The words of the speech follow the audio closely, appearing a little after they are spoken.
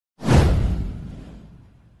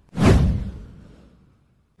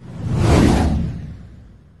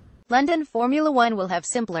London Formula One will have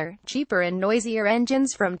simpler, cheaper and noisier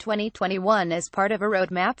engines from 2021 as part of a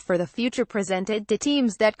roadmap for the future presented to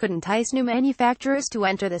teams that could entice new manufacturers to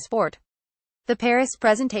enter the sport. The Paris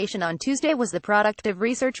presentation on Tuesday was the product of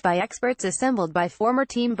research by experts assembled by former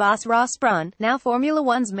team boss Ross Brawn, now Formula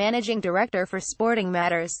One's managing director for sporting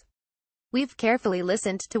matters. "We've carefully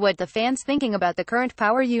listened to what the fans thinking about the current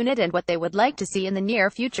power unit and what they would like to see in the near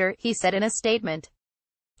future," he said in a statement.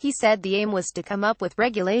 He said the aim was to come up with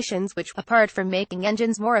regulations which, apart from making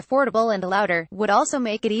engines more affordable and louder, would also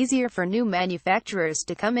make it easier for new manufacturers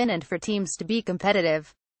to come in and for teams to be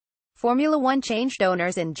competitive. Formula One changed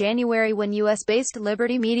owners in January when US-based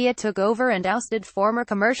Liberty Media took over and ousted former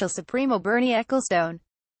commercial supremo Bernie Ecclestone.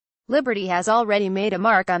 Liberty has already made a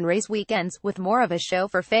mark on race weekends, with more of a show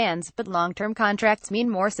for fans, but long-term contracts mean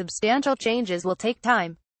more substantial changes will take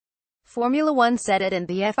time. Formula One said it, and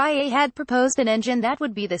the FIA had proposed an engine that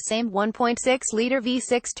would be the same 1.6-liter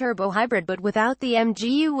V6 turbo hybrid but without the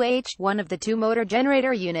MGU-H, one of the two motor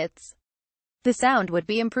generator units. The sound would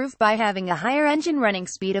be improved by having a higher engine running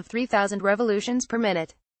speed of 3,000 revolutions per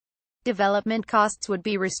minute. Development costs would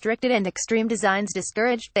be restricted and extreme designs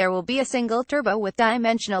discouraged. There will be a single turbo with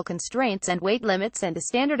dimensional constraints and weight limits and a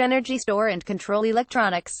standard energy store and control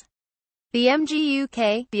electronics. The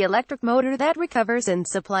MGU-K, the electric motor that recovers and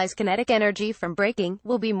supplies kinetic energy from braking,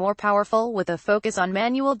 will be more powerful with a focus on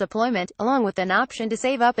manual deployment, along with an option to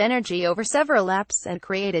save up energy over several laps and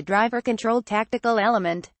create a driver-controlled tactical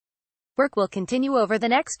element. Work will continue over the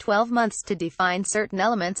next 12 months to define certain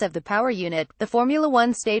elements of the power unit, the Formula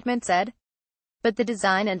One statement said. But the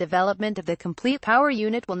design and development of the complete power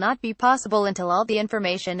unit will not be possible until all the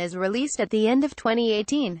information is released at the end of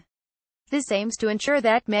 2018. This aims to ensure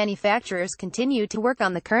that manufacturers continue to work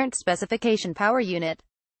on the current specification power unit.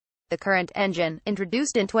 The current engine,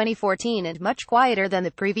 introduced in 2014 and much quieter than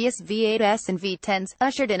the previous V8s and V10s,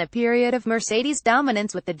 ushered in a period of Mercedes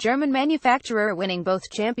dominance, with the German manufacturer winning both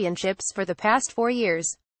championships for the past 4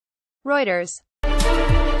 years. Reuters.